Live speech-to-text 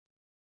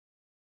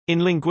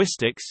In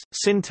linguistics,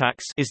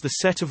 syntax is the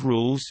set of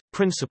rules,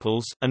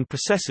 principles, and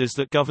processes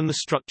that govern the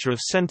structure of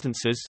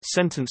sentences,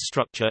 sentence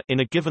structure in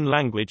a given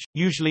language,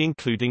 usually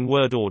including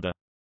word order.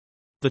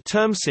 The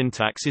term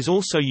syntax is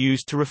also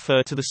used to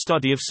refer to the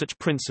study of such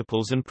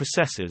principles and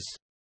processes.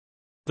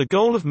 The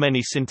goal of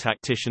many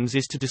syntacticians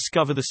is to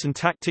discover the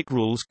syntactic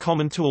rules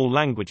common to all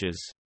languages.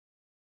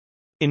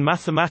 In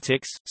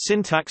mathematics,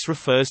 syntax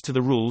refers to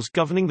the rules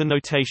governing the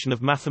notation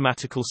of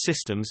mathematical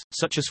systems,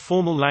 such as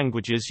formal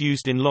languages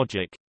used in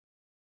logic.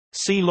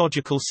 See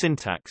logical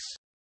syntax.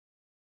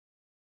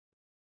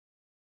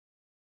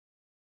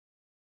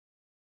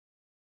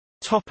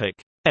 Topic: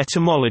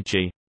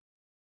 Etymology.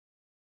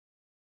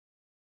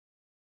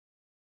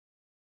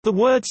 The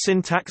word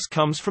syntax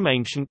comes from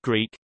ancient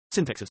Greek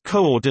syntaxis,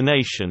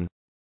 coordination,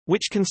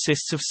 which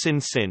consists of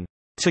syn,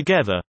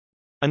 together,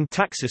 and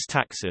taxis,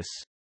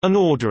 an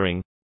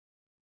ordering.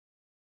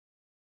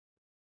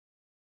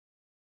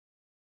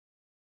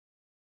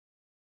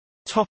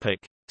 Topic: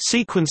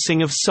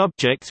 Sequencing of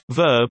subject,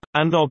 verb,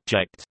 and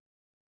object.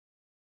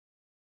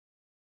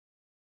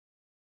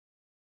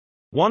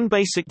 One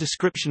basic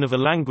description of a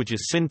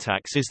language's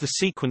syntax is the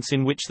sequence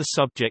in which the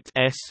subject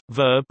s,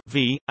 verb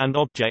v, and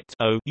object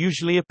o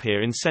usually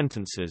appear in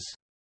sentences.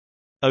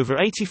 Over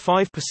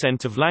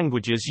 85% of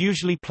languages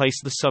usually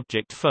place the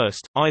subject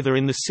first, either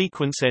in the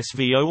sequence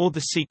SVO or the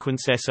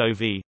sequence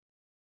SOV.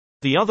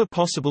 The other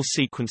possible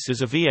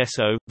sequences are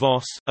VSO,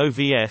 VOS,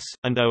 OVS,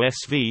 and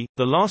OSV,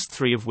 the last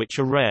three of which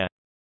are rare.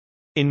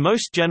 In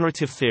most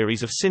generative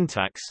theories of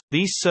syntax,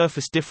 these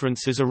surface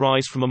differences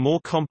arise from a more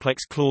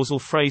complex clausal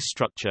phrase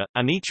structure,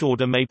 and each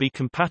order may be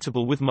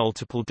compatible with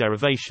multiple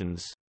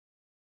derivations.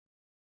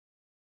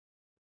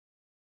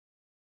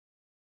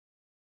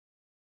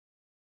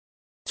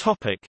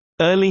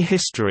 Early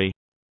history.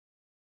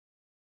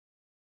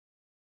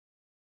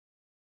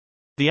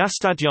 The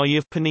Astadhyayi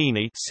of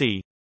Panini,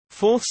 c.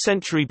 4th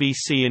century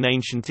BC in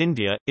ancient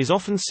India, is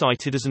often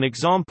cited as an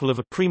example of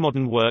a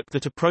premodern work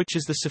that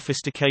approaches the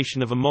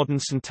sophistication of a modern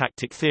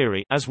syntactic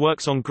theory, as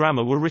works on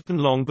grammar were written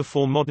long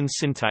before modern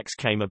syntax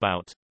came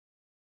about.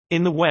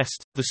 In the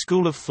West, the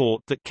school of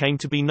thought that came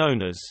to be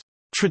known as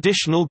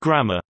traditional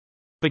grammar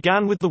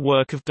began with the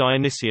work of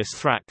Dionysius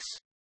Thrax.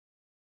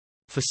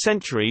 For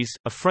centuries,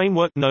 a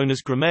framework known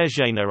as Grammaire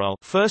Générale,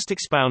 first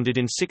expounded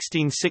in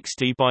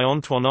 1660 by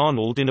Antoine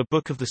Arnauld in a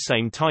book of the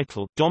same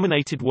title,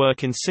 dominated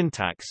work in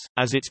syntax,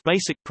 as its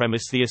basic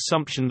premise the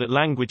assumption that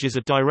language is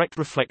a direct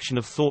reflection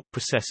of thought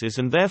processes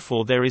and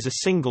therefore there is a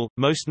single,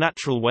 most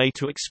natural way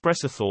to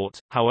express a thought.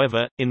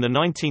 However, in the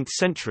 19th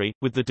century,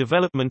 with the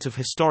development of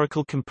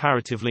historical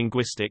comparative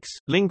linguistics,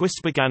 linguists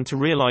began to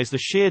realize the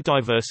sheer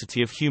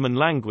diversity of human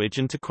language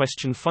and to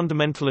question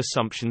fundamental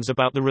assumptions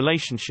about the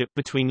relationship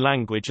between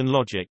language and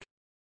logic.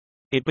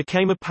 It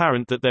became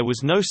apparent that there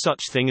was no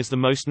such thing as the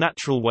most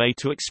natural way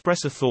to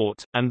express a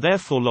thought, and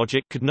therefore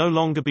logic could no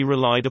longer be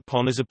relied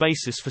upon as a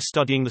basis for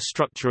studying the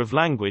structure of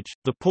language.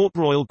 The Port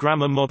Royal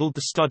grammar modeled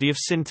the study of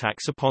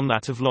syntax upon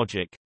that of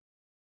logic.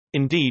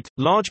 Indeed,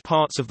 large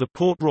parts of the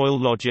Port Royal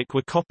logic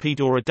were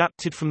copied or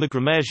adapted from the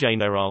Grammaire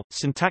Générale.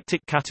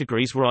 Syntactic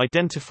categories were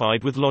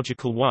identified with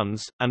logical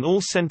ones, and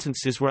all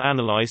sentences were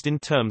analyzed in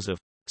terms of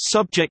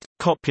subject,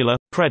 copula,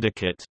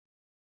 predicate.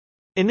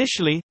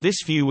 Initially,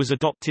 this view was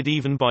adopted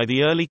even by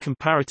the early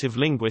comparative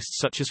linguists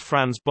such as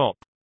Franz Bopp.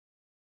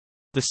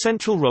 The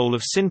central role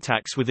of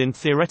syntax within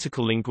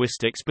theoretical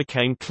linguistics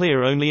became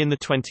clear only in the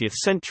 20th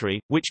century,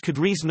 which could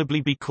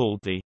reasonably be called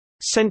the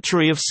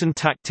century of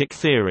syntactic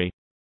theory,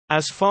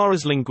 as far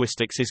as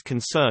linguistics is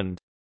concerned.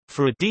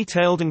 For a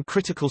detailed and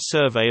critical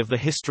survey of the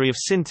history of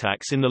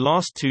syntax in the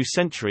last 2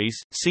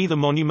 centuries, see the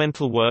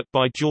monumental work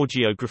by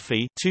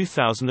Georgiography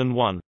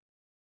 2001.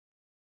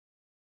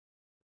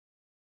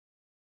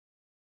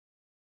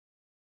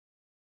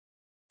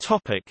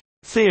 Topic: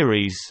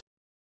 Theories.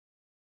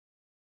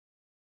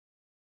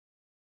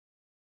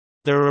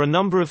 There are a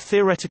number of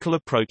theoretical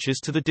approaches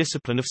to the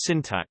discipline of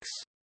syntax.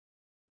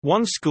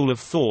 One school of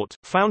thought,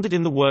 founded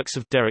in the works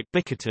of Derek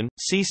Bickerton,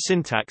 sees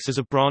syntax as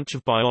a branch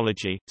of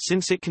biology,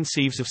 since it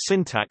conceives of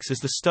syntax as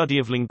the study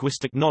of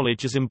linguistic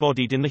knowledge as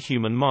embodied in the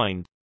human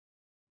mind.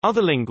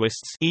 Other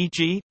linguists,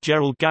 e.g.,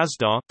 Gerald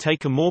Gazdar,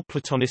 take a more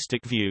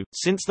Platonistic view,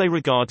 since they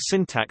regard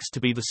syntax to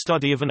be the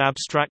study of an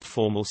abstract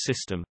formal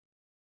system.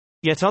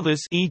 Yet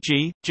others,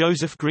 e.g.,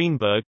 Joseph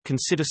Greenberg,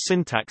 consider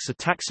syntax a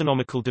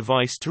taxonomical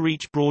device to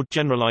reach broad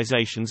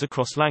generalizations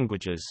across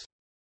languages.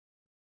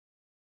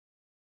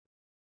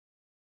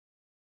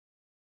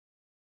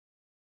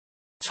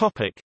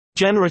 Topic: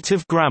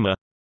 Generative grammar.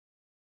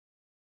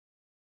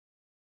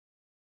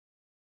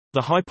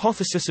 The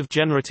hypothesis of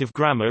generative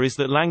grammar is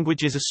that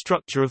language is a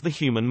structure of the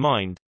human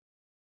mind.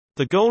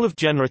 The goal of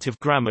generative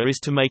grammar is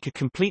to make a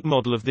complete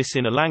model of this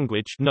in a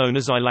language known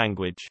as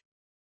I-language.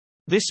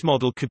 This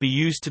model could be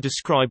used to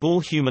describe all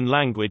human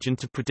language and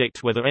to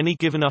predict whether any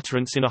given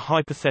utterance in a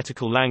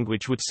hypothetical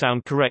language would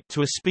sound correct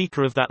to a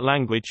speaker of that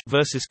language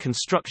versus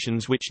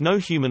constructions which no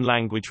human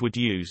language would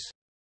use.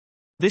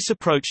 This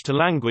approach to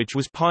language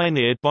was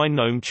pioneered by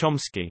Noam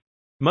Chomsky.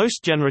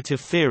 Most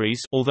generative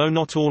theories, although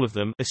not all of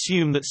them,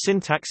 assume that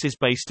syntax is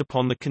based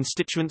upon the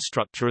constituent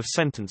structure of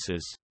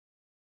sentences.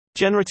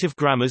 Generative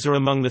grammars are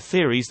among the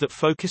theories that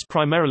focus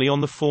primarily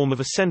on the form of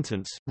a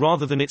sentence,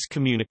 rather than its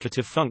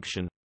communicative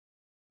function.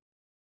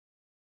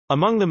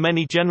 Among the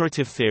many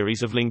generative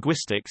theories of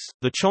linguistics,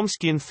 the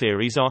Chomskyan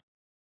theories are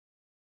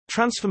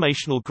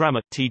transformational grammar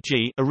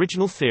 (TG),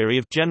 original theory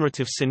of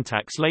generative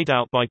syntax laid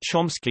out by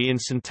Chomsky in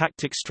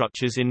Syntactic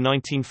Structures in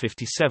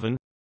 1957.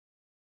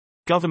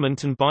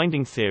 Government and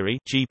binding theory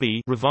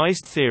 (GB),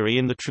 revised theory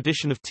in the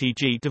tradition of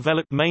TG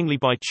developed mainly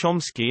by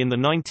Chomsky in the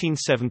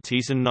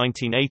 1970s and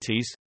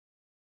 1980s.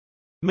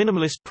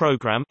 Minimalist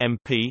program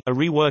 (MP), a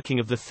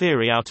reworking of the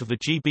theory out of the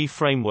GB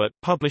framework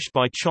published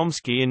by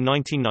Chomsky in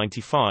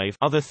 1995.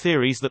 Other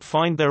theories that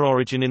find their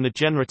origin in the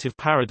generative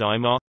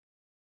paradigm are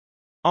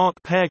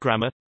arc pair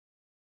grammar,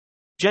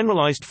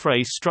 generalized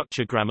phrase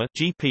structure grammar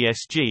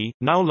 (GPSG),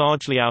 now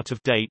largely out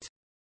of date,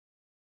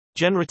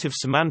 generative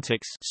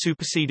semantics,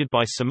 superseded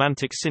by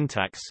semantic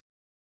syntax,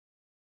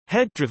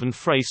 head-driven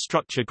phrase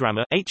structure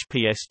grammar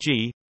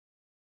 (HPSG),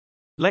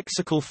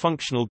 lexical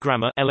functional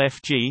grammar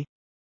 (LFG),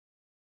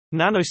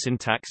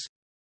 nanosyntax,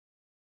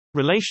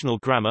 relational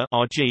grammar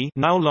 (RG),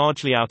 now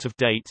largely out of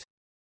date,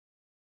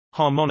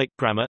 harmonic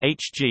grammar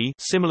 (HG),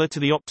 similar to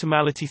the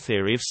optimality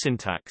theory of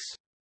syntax.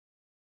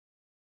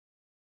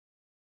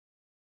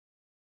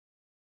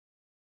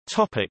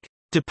 Topic: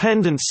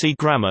 Dependency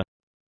grammar.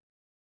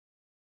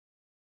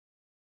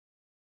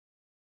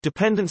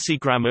 Dependency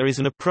grammar is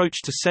an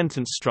approach to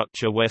sentence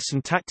structure where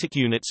syntactic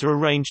units are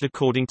arranged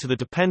according to the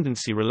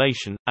dependency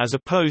relation, as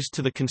opposed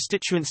to the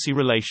constituency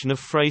relation of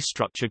phrase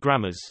structure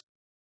grammars.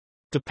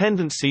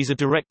 Dependencies are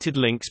directed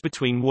links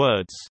between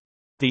words.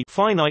 The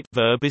finite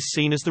verb is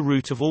seen as the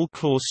root of all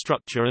clause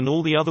structure, and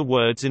all the other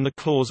words in the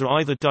clause are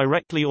either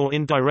directly or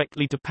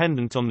indirectly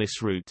dependent on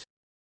this root.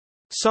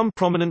 Some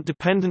prominent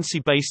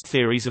dependency-based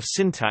theories of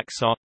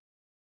syntax are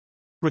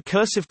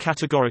recursive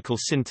categorical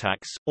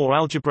syntax, or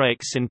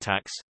algebraic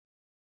syntax,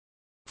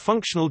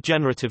 functional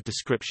generative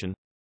description,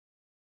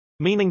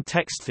 meaning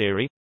text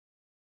theory,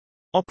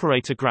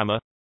 operator grammar,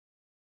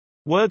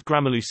 word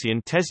grammar.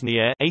 Lucien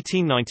Tesnier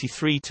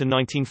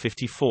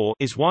 (1893–1954)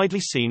 is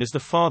widely seen as the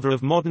father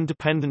of modern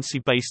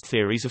dependency-based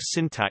theories of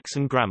syntax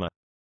and grammar.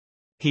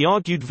 He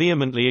argued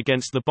vehemently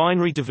against the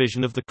binary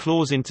division of the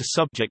clause into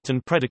subject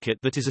and predicate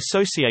that is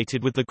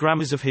associated with the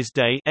grammars of his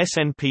day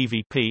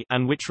 (SNPVP)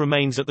 and which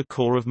remains at the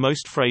core of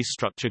most phrase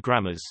structure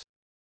grammars.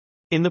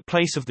 In the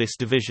place of this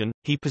division,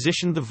 he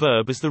positioned the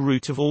verb as the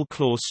root of all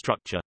clause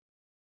structure.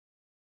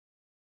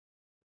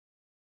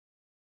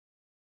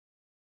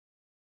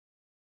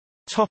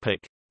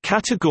 Topic: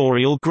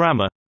 Categorial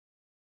grammar.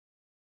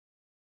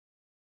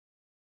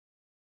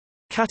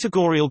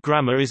 Categorial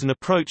grammar is an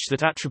approach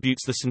that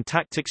attributes the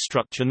syntactic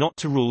structure not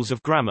to rules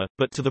of grammar,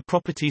 but to the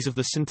properties of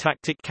the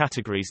syntactic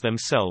categories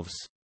themselves.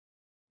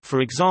 For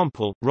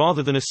example,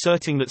 rather than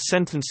asserting that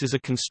sentences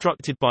are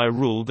constructed by a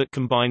rule that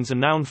combines a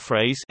noun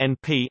phrase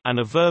 (NP) and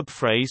a verb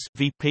phrase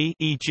 (VP),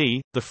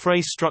 e.g., the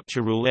phrase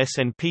structure rule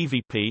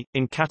SNPVP,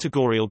 in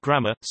categorial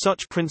grammar,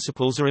 such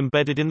principles are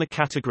embedded in the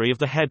category of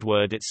the head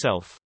word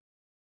itself.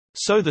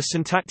 So the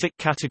syntactic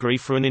category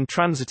for an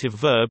intransitive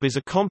verb is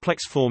a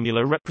complex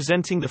formula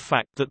representing the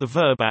fact that the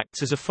verb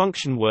acts as a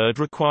function word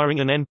requiring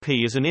an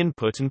NP as an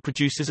input and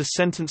produces a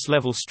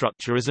sentence-level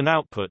structure as an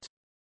output.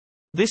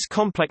 This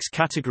complex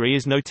category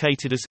is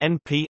notated as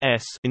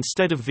NP-S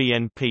instead of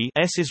VNP.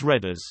 S is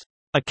read as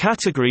a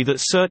category that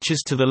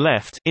searches to the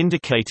left,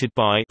 indicated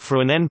by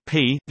for an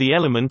NP, the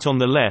element on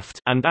the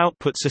left, and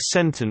outputs a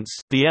sentence,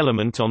 the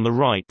element on the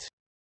right.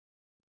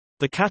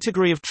 The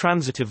category of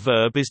transitive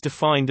verb is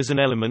defined as an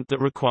element that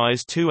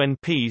requires two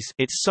NPs,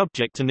 its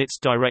subject and its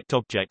direct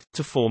object,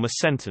 to form a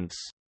sentence.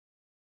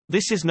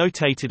 This is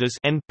notated as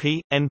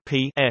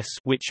NP-S,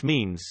 which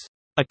means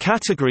a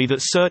category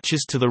that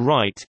searches to the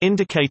right,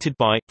 indicated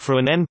by for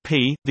an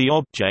NP, the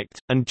object,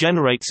 and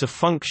generates a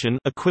function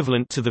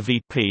equivalent to the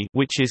VP,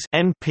 which is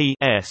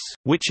NP-S,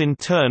 which in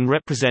turn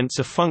represents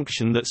a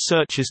function that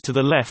searches to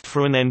the left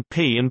for an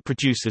NP and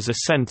produces a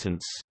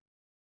sentence.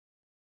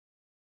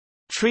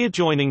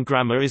 Tree-adjoining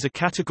grammar is a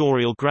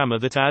categorial grammar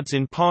that adds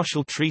in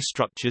partial tree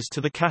structures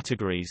to the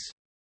categories.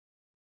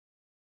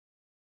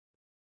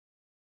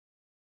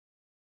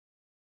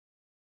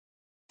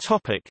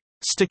 Topic: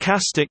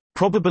 Stochastic,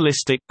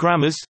 probabilistic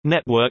grammars,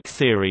 network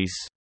theories.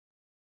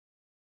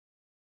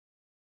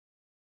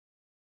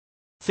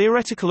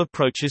 Theoretical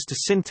approaches to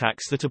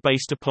syntax that are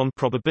based upon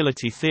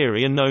probability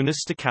theory are known as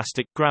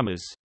stochastic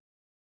grammars.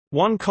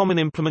 One common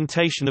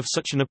implementation of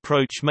such an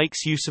approach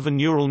makes use of a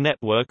neural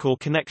network or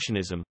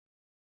connectionism.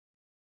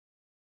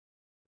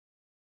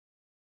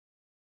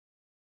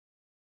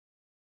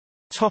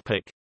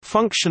 Topic: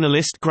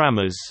 Functionalist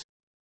grammars.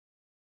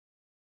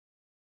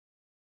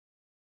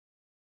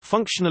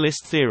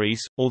 Functionalist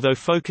theories, although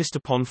focused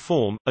upon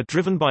form, are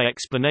driven by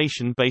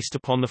explanation based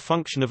upon the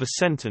function of a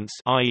sentence,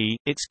 i.e.,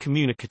 its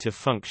communicative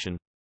function.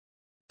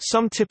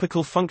 Some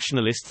typical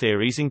functionalist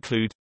theories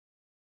include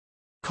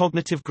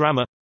cognitive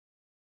grammar,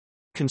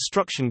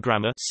 construction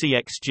grammar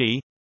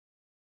 (CXG),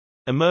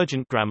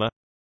 emergent grammar,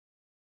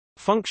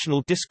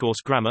 functional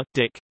discourse grammar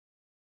 (DIC),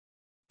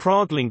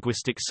 Prague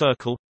linguistic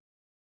circle,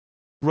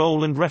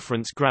 role and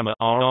reference grammar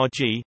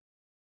 (RRG),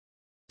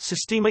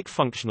 systemic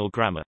functional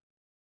grammar.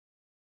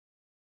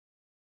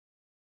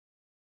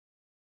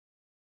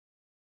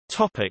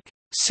 Topic.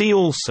 See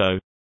also: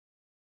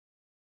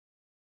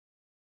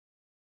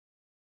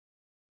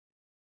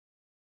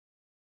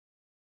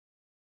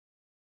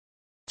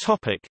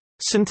 Topic.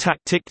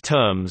 Syntactic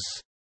terms.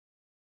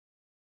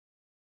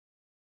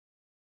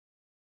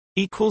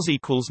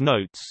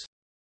 Notes